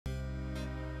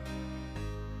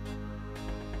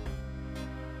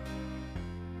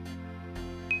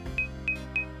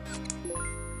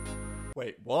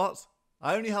Wait, what?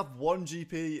 I only have 1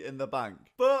 GP in the bank,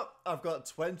 but I've got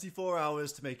 24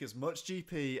 hours to make as much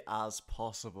GP as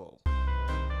possible.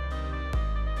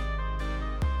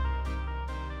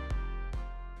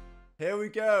 Here we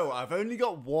go. I've only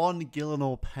got 1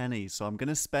 Gillinor penny, so I'm going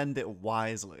to spend it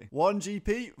wisely. 1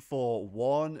 GP for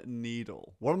 1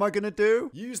 needle. What am I going to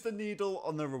do? Use the needle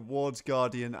on the rewards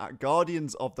guardian at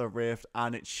Guardians of the Rift,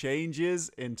 and it changes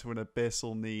into an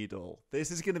abyssal needle. This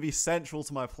is going to be central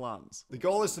to my plans. The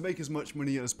goal is to make as much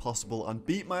money as possible and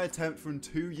beat my attempt from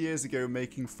 2 years ago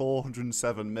making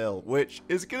 407 mil, which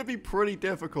is going to be pretty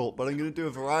difficult, but I'm going to do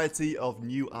a variety of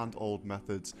new and old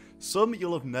methods. Some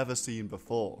you'll have never seen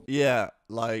before. Yeah,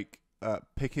 like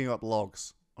picking up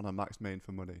logs on a max main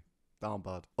for money. Down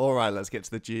bad. Alright, let's get to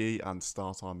the GE and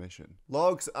start our mission.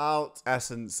 Logs out,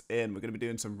 essence in. We're going to be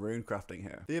doing some rune crafting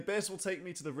here. The abyss will take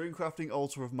me to the rune crafting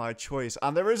altar of my choice.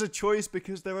 And there is a choice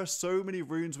because there are so many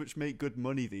runes which make good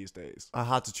money these days. I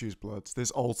had to choose bloods.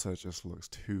 This altar just looks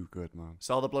too good, man.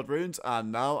 Sell the blood runes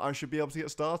and now I should be able to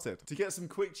get started. To get some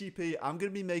quick GP, I'm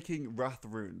going to be making wrath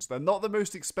runes. They're not the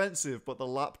most expensive, but the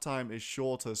lap time is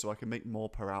shorter so I can make more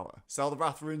per hour. Sell the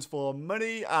wrath runes for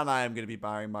money and I am going to be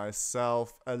buying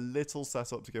myself a little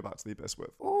setup to go back to the abyss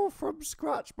with. Oh, from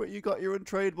scratch, but you got your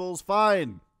untradables.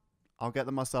 Fine. I'll get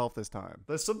them myself this time.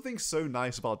 There's something so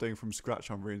nice about doing from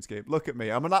scratch on RuneScape. Look at me.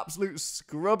 I'm an absolute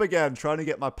scrub again trying to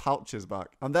get my pouches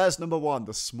back. And there's number 1,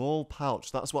 the small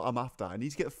pouch. That's what I'm after. I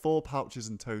need to get 4 pouches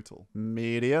in total.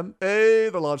 Medium. Hey,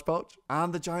 the large pouch.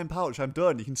 And the giant pouch. I'm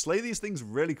done. You can slay these things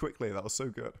really quickly. That was so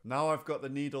good. Now I've got the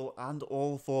needle and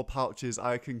all 4 pouches.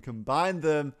 I can combine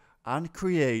them and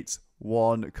create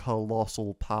 1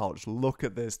 colossal pouch. Look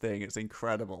at this thing. It's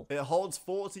incredible. It holds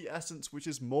 40 essence, which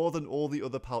is more than all the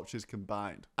other pouches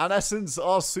combined. And essence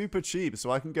are super cheap, so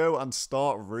I can go and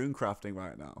start rune crafting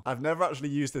right now. I've never actually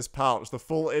used this pouch. The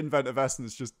full invent of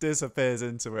essence just disappears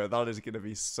into it. That is going to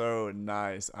be so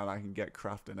nice, and I can get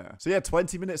crafting here. So yeah,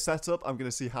 20-minute setup. I'm going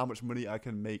to see how much money I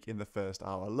can make in the first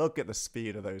hour. Look at the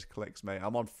speed of those clicks, mate.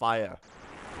 I'm on fire.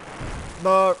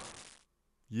 No.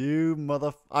 You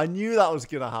I knew that was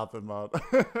gonna happen, man.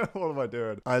 What am I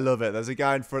doing? I love it. There's a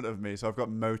guy in front of me, so I've got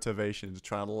motivation to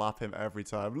try and lap him every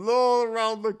time. Look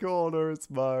around the corner. It's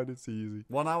mine. It's easy.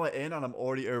 1 hour in and I'm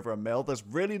already over a mil. There's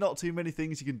really not too many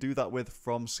things you can do that with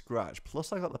from scratch.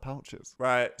 Plus I got the pouches.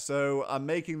 Right, so I'm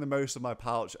making the most of my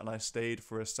pouch and I stayed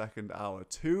for a second hour.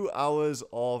 2 hours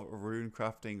of rune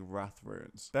crafting wrath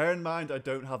runes. Bear in mind I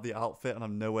don't have the outfit and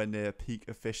I'm nowhere near peak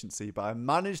efficiency, but I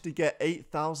managed to get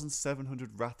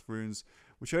 8,700 wrath runes,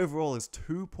 which overall is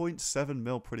 2.7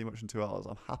 mil pretty much in 2 hours.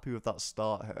 I'm happy with that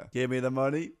start here. Give me the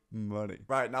money. Money.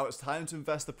 Right, now it's time to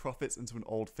invest the profits into an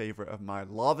old favorite of mine,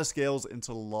 lava scales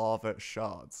into lava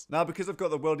shards. Now, because I've got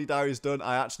the worldy diaries done,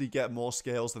 I actually get more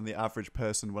scales than the average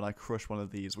person when I crush one of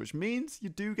these, which means you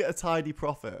do get a tidy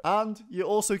profit. And you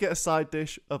also get a side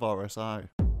dish of RSI.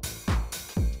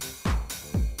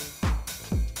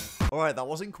 Alright, that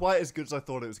wasn't quite as good as I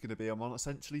thought it was going to be. I'm on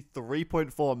essentially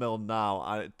 3.4 mil now,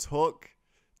 and it took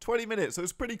 20 minutes, so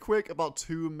it's pretty quick, about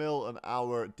 2 mil an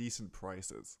hour, decent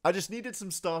prices. I just needed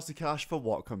some starter cash for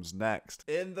what comes next.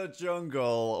 In the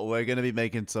jungle, we're going to be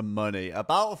making some money,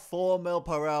 about 4 mil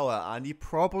per hour, and you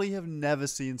probably have never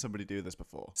seen somebody do this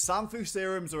before. Sanfu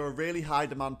serums are a really high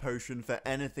demand potion for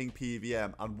anything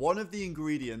PVM, and one of the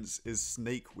ingredients is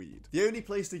snakeweed. The only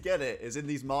place to get it is in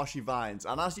these marshy vines,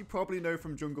 and as you probably know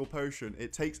from Jungle Potion,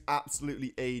 it takes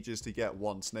absolutely ages to get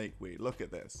 1 snakeweed. Look at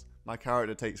this. My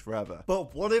character takes forever.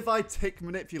 But what if I tick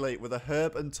manipulate with a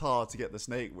herb and tar to get the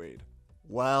snakeweed?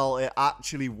 Well, it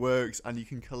actually works and you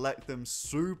can collect them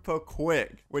super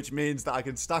quick, which means that I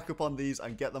can stack up on these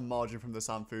and get the margin from the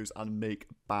Sanfus and make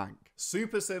bank.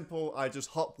 Super simple. I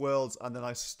just hop worlds and then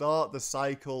I start the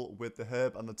cycle with the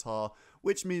herb and the tar,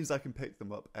 which means I can pick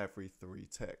them up every 3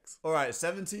 ticks. All right,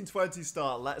 1720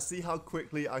 start. Let's see how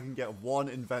quickly I can get 1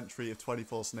 inventory of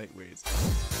 24 snakeweeds.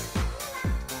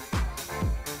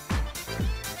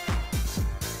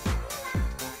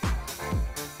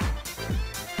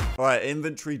 Alright,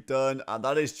 inventory done, and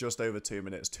that is just over 2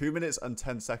 minutes. 2 minutes and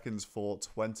 10 seconds for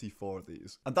 24 of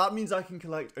these. And that means I can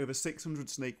collect over 600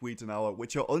 snakeweeds an hour,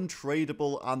 which are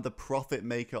untradeable and the profit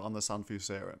maker on the Sanfu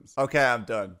serums. Okay, I'm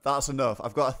done. That's enough.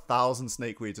 I've got 1,000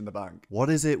 snakeweeds in the bank.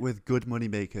 What is it with good money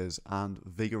makers and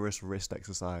vigorous wrist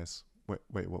exercise?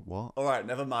 Wait, what? Alright,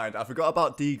 never mind. I forgot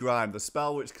about Degrind, the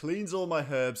spell which cleans all my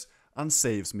herbs and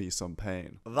saves me some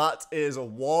pain. That is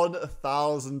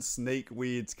 1,000 snake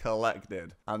weeds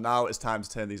collected. And now it's time to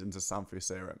turn these into Sanfu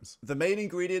serums. The main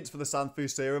ingredients for the Sanfu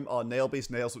serum are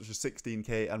nail-based nails, which are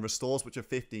 16k, and restores, which are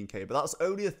 15k, but that's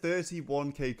only a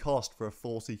 31k cost for a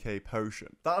 40k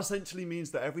potion. That essentially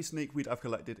means that every snake weed I've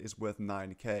collected is worth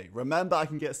 9k. Remember, I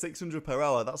can get 600 per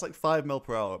hour. That's like 5 mil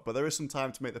per hour, but there is some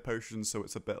time to make the potion, so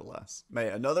it's a bit less. Mate,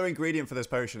 another ingredient for this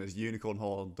potion is unicorn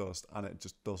horn dust, and it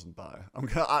just doesn't buy. I'm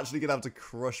actually gonna have to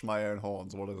crush my own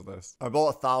horns. What is this? I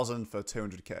bought 1,000 for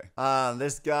 200k. And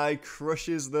this guy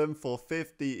crushes them for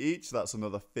 50 each. That's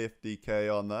another 50k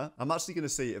on there. I'm actually gonna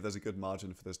see if there's a good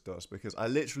margin for this dust, because I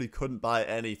literally couldn't buy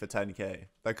any for 10k.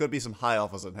 There could be some high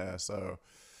offers in here, so...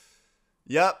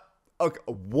 Yep. Okay,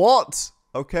 what?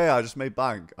 Okay, I just made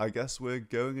bank. I guess we're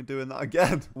going and doing that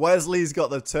again. Wesley's got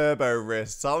the turbo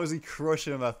wrists. How is he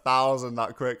crushing 1,000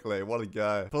 that quickly? What a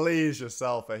guy. Please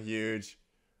yourself a huge...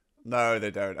 No, they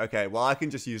don't. Okay, well, I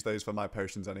can just use those for my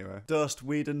potions anyway. Dust,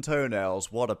 weed, and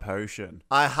toenails. What a potion.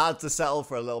 I had to settle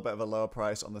for a little bit of a lower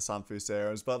price on the Sanfu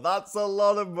serums, but that's a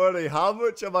lot of money. How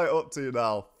much am I up to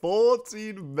now?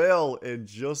 14 mil in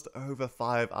just over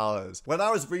 5 hours. When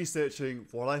I was researching,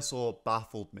 what I saw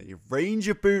baffled me.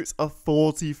 Ranger boots are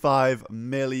 45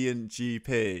 million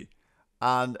GP,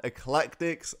 and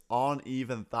eclectics aren't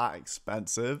even that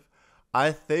expensive.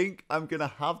 I think I'm going to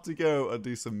have to go and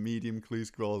do some medium clue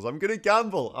scrolls. I'm going to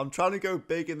gamble. I'm trying to go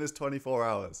big in this 24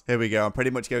 hours. Here we go. I'm pretty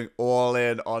much going all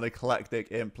in on eclectic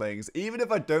implings. Even if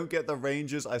I don't get the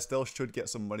rangers, I still should get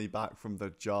some money back from the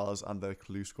jars and the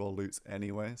clue scroll loots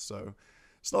anyway. So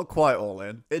it's not quite all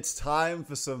in. It's time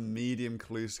for some medium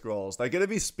clue scrolls. They're going to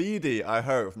be speedy, I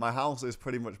hope. My house is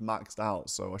pretty much maxed out,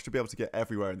 so I should be able to get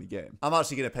everywhere in the game. I'm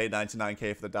actually going to pay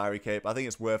 99k for the diary cape. I think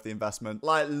it's worth the investment.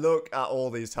 Like, look at all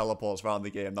these teleports around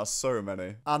the game. That's so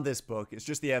many. And this book. It's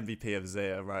just the MVP of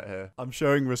Zia right here. I'm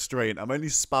showing restraint. I'm only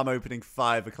spam opening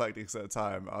 5 eclectics at a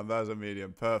time, and there's a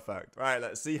medium. Perfect. Right,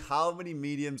 let's see how many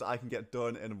mediums I can get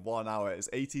done in 1 hour. It's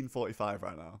 18:45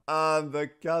 right now. And the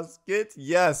casket.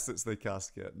 Yes, it's the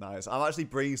casket. Nice. I'm actually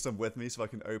bringing some with me so I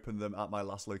can open them at my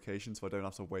last location so I don't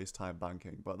have to waste time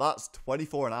banking. But that's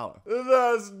 24 an hour.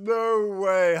 There's no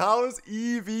way. How has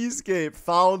EVscape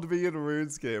found me in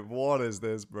RuneScape? What is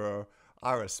this, bro?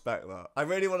 I respect that. I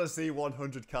really want to see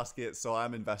 100 caskets, so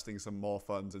I'm investing some more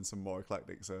funds in some more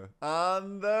eclectics here.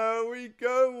 And there we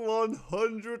go.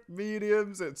 100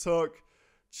 mediums. It took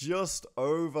just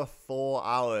over 4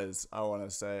 hours, I want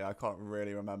to say. I can't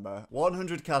really remember.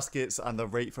 100 caskets, and the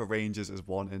rate for rangers is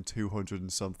 1 in 200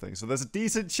 and something. So there's a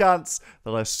decent chance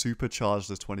that I supercharge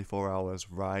the 24 hours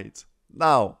right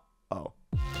now. Oh.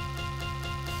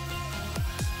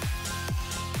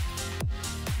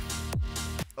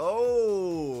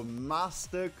 Oh,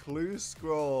 Master Clue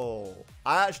Scroll.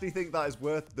 I actually think that is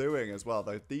worth doing as well,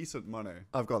 though. Decent money.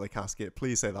 I've got the casket.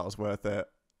 Please say that was worth it.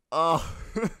 Oh,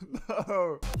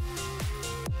 no.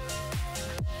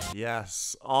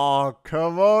 Yes. Oh,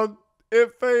 come on.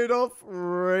 It paid off.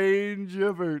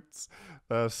 Ranger boots.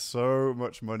 There's so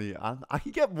much money. And I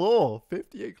could get more.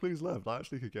 58 clues left. I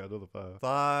actually could get another pair.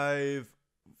 5,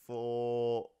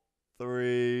 4,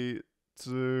 3,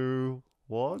 2,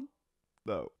 1.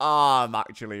 No. I'm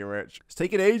actually rich. It's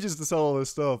taken ages to sell all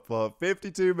this stuff, but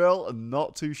 52 mil,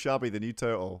 not too shabby, the new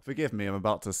total. Forgive me, I'm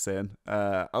about to sin.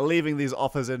 I'm leaving these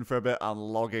offers in for a bit and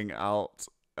logging out.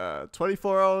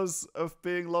 24 hours of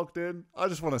being logged in. I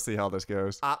just want to see how this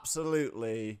goes.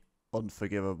 Absolutely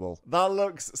unforgivable. That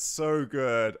looks so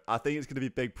good. I think it's going to be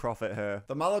big profit here.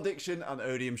 The malediction and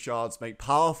odium shards make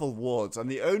powerful wards, and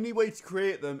the only way to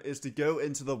create them is to go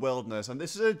into the wilderness, and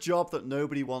this is a job that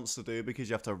nobody wants to do because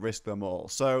you have to risk them all.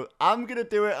 So I'm going to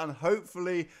do it, and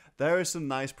hopefully there is some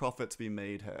nice profit to be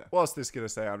made here. What's this going to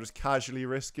say? I'm just casually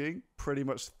risking pretty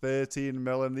much 13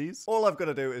 mil in these. All I've got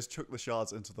to do is chuck the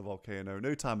shards into the volcano,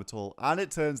 no time at all, and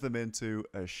it turns them into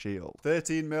a shield.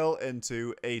 13 mil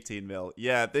into 18 mil.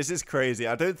 Yeah, this is crazy.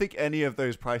 I don't think any of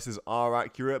those prices are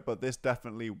accurate, but this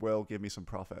definitely will give me some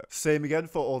profit. Same again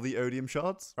for all the odium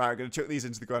shards. Right, I'm going to chuck these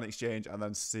into the Grand Exchange and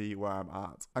then see where I'm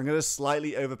at. I'm going to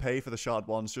slightly overpay for the shard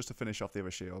ones just to finish off the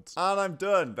other shields. And I'm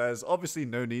done. There's obviously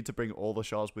no need to bring all the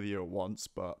shards with you at once,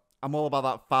 but I'm all about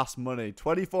that fast money.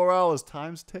 24 hours,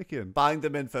 time's ticking. Buying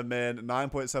them in for min,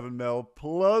 9.7 mil,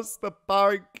 plus the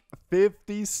bank,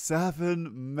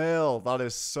 57 mil. That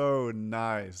is so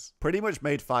nice. Pretty much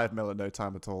made 5 mil in no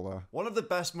time at all, though. One of the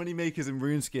best money makers in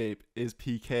RuneScape is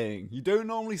PKing. You don't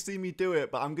normally see me do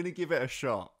it, but I'm going to give it a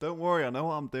shot. Don't worry, I know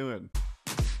what I'm doing.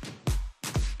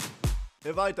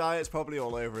 If I die, it's probably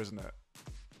all over, isn't it?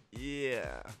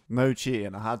 Yeah. No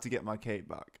cheating. I had to get my cape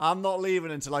back. I'm not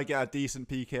leaving until I get a decent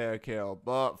PK kill.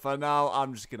 But for now,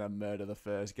 I'm just going to murder the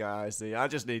first guy I see. I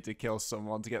just need to kill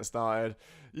someone to get started.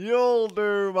 You'll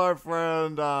do, my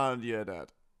friend, and you're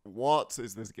dead. What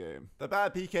is this game? The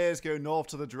bad PKers go north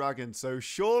to the dragon, so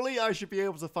surely I should be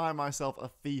able to find myself a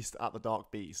feast at the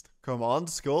Dark Beast. Come on,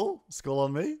 Skull. Skull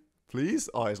on me. Please?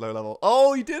 Oh, he's low level.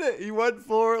 Oh, he did it. He went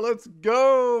for it. Let's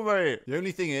go, mate. The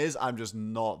only thing is, I'm just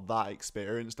not that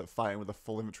experienced at fighting with a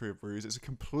full inventory of brews. It's a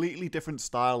completely different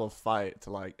style of fight to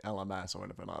like LMS or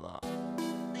anything like that.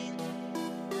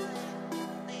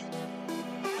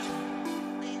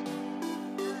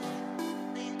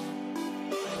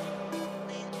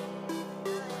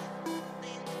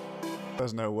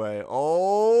 There's no way.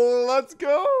 Oh, let's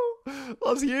go.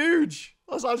 That's huge.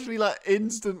 That's actually like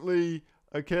instantly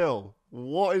a kill.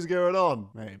 What is going on?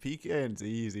 Mate, PKing's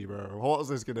easy, bro. What is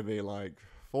this going to be like?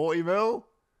 40 mil?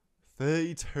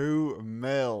 32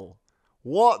 mil.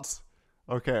 What?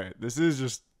 Okay, this is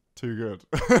just too good.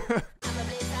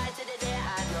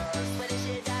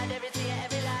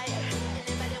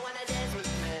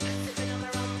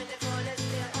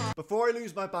 Before I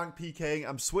lose my bank PKing,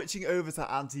 I'm switching over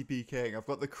to anti-PKing. I've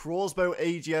got the Crossbow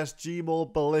AGS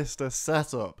Gmod Ballista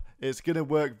setup. It's going to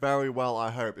work very well, I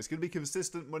hope. It's going to be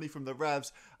consistent money from the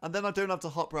revs, and then I don't have to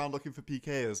hop around looking for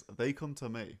PKers. They come to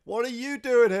me. What are you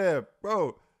doing here?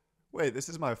 Bro, wait, this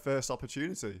is my first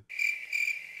opportunity.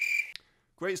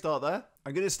 Great start there.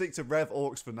 I'm going to stick to Rev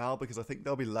Orcs for now because I think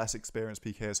there'll be less experienced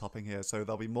PKers hopping here, so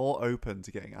they'll be more open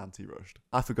to getting anti-rushed.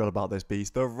 I forgot about this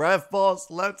beast. The Rev Boss,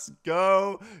 let's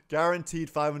go.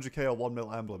 Guaranteed 500k or 1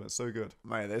 mil emblem. It's so good.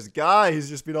 Man, this guy, he's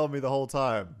just been on me the whole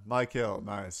time. My kill,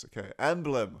 nice. Okay,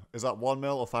 emblem. Is that 1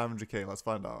 mil or 500k? Let's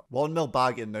find out. 1 mil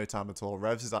bag in no time at all.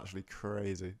 Revs is actually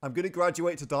crazy. I'm going to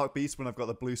graduate to Dark Beast when I've got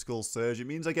the Blue Skull Surge. It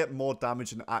means I get more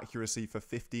damage and accuracy for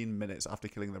 15 minutes after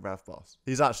killing the Rev Boss.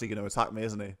 He's actually going to attack me,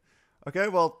 isn't he? Okay,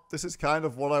 well, this is kind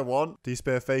of what I want.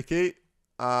 D-Spear Fakey.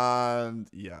 And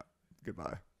yeah,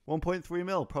 goodbye. 1.3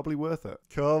 mil, probably worth it.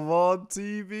 Come on,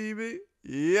 TBB.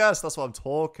 Yes, that's what I'm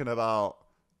talking about.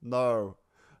 No.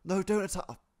 No, don't attack.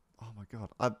 Oh my god.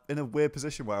 I'm in a weird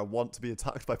position where I want to be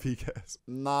attacked by PKs.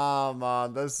 Nah,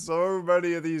 man. There's so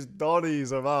many of these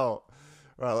Donnies about.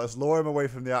 Right, let's lure him away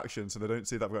from the action so they don't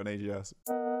see that I've got an AGS.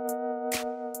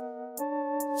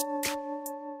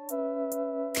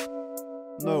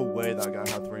 No way that guy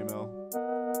had 3 mil.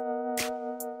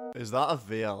 Is that a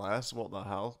VLS? What the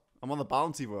hell? I'm on the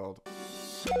bounty world.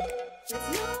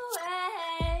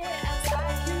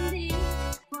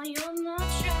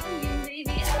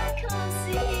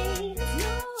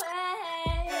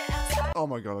 Oh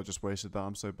my god, I just wasted that.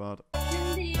 I'm so bad.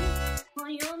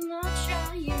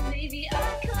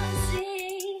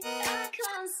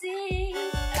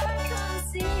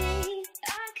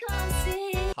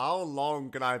 How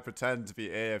long can I pretend to be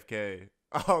AFK?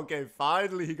 Okay,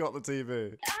 finally he got the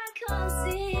TV.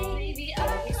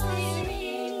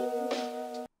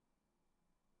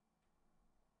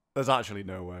 There's actually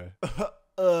no way.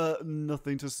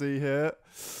 Nothing to see here.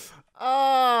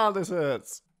 Ah, this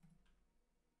hurts.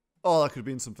 Oh, that could have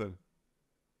been something.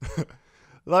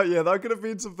 Yeah, that could have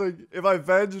been something if I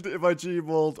venged, if I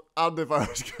Gmod, and if I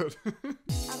was good.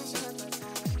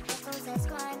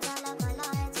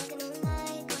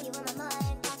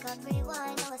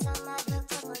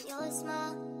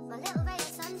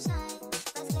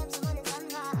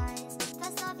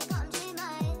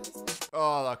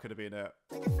 Oh, that could have been it.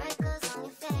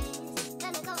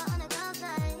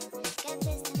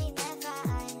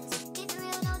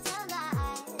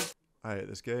 I hate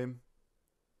this game.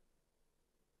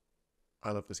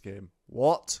 I love this game.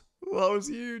 What? That was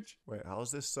huge. Wait, how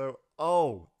is this so...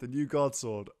 Oh, the new God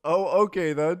Sword. Oh,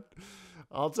 okay then.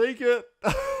 I'll take it.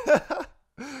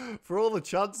 For all the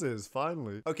chances,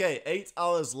 finally. Okay, 8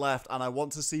 hours left, and I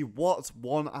want to see what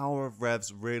 1 hour of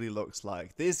revs really looks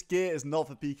like. This gear is not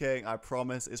for PKing, I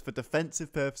promise. It's for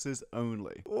defensive purposes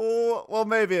only. Oh, well,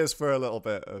 maybe it's for a little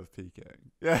bit of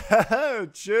PKing. Yeah,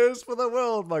 cheers for the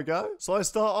world, my guy. So I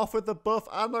start off with the buff,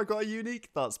 and I got a unique.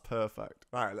 That's perfect.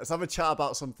 All right, let's have a chat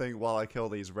about something while I kill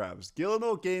these revs.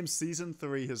 Gillinor Games Season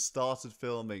 3 has started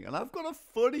filming, and I've got a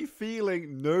funny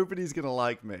feeling nobody's gonna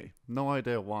like me. No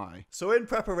idea why. So in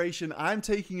preparation addition, I'm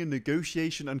taking a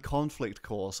negotiation and conflict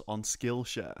course on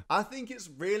Skillshare. I think it's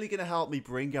really going to help me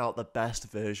bring out the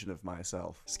best version of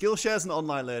myself. Skillshare is an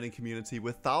online learning community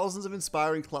with thousands of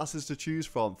inspiring classes to choose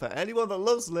from for anyone that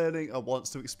loves learning and wants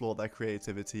to explore their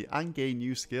creativity and gain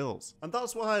new skills. And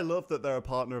that's why I love that they're a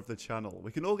partner of the channel.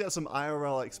 We can all get some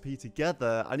IRL XP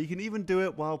together, and you can even do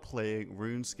it while playing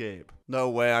RuneScape. No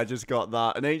way, I just got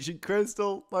that. An ancient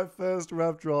crystal, my first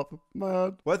rev drop,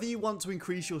 man. Whether you want to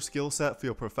increase your skill set for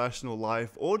your professional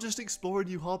life or just explore a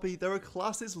new hobby, there are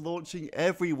classes launching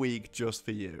every week just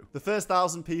for you. The first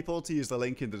 1,000 people to use the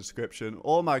link in the description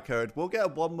or my code will get a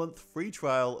 1-month free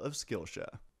trial of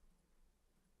Skillshare.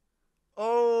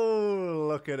 Oh,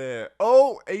 look at it.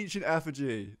 Oh, Ancient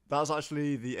Effigy. That's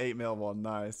actually the 8-mil one.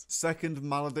 Nice. Second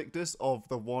Maledictus of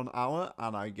the 1 hour,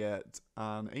 and I get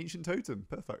an Ancient Totem.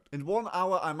 Perfect. In 1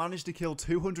 hour, I managed to kill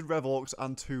 200 Rev Orcs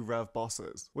and 2 Rev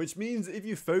Bosses, which means if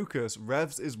you focus,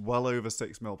 Revs is well over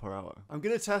 6 mil per hour. I'm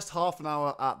going to test half an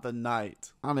hour at the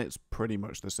night, and it's pretty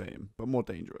much the same, but more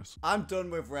dangerous. I'm done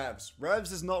with Revs.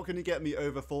 Revs is not going to get me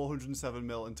over 407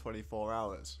 mil in 24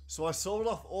 hours. So I sold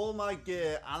off all my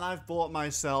gear, and I've bought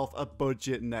myself a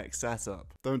budget neck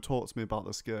setup. Don't talk to me about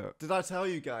the skirt. Did I tell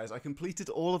you guys I completed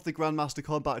all of the Grandmaster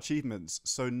Combat achievements,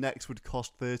 so necks would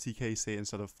cost 30 KC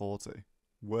instead of 40.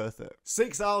 Worth it.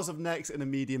 6 hours of necks in a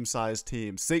medium-sized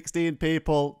team. 16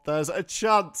 people. There's a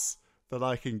chance that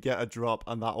I can get a drop,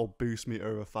 and that'll boost me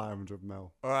over 500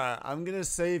 mil. Alright, I'm gonna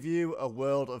save you a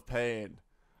world of pain.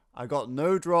 I got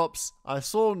no drops, I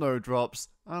saw no drops,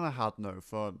 and I had no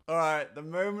fun. Alright, the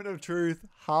moment of truth.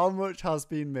 How much has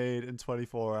been made in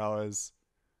 24 hours?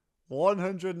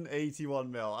 181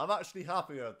 mil. I'm actually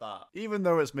happy with that, even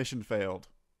though it's mission failed.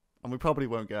 And we probably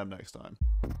won't get them next time.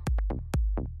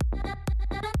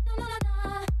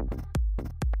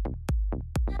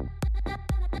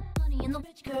 Money in the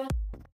rich girl.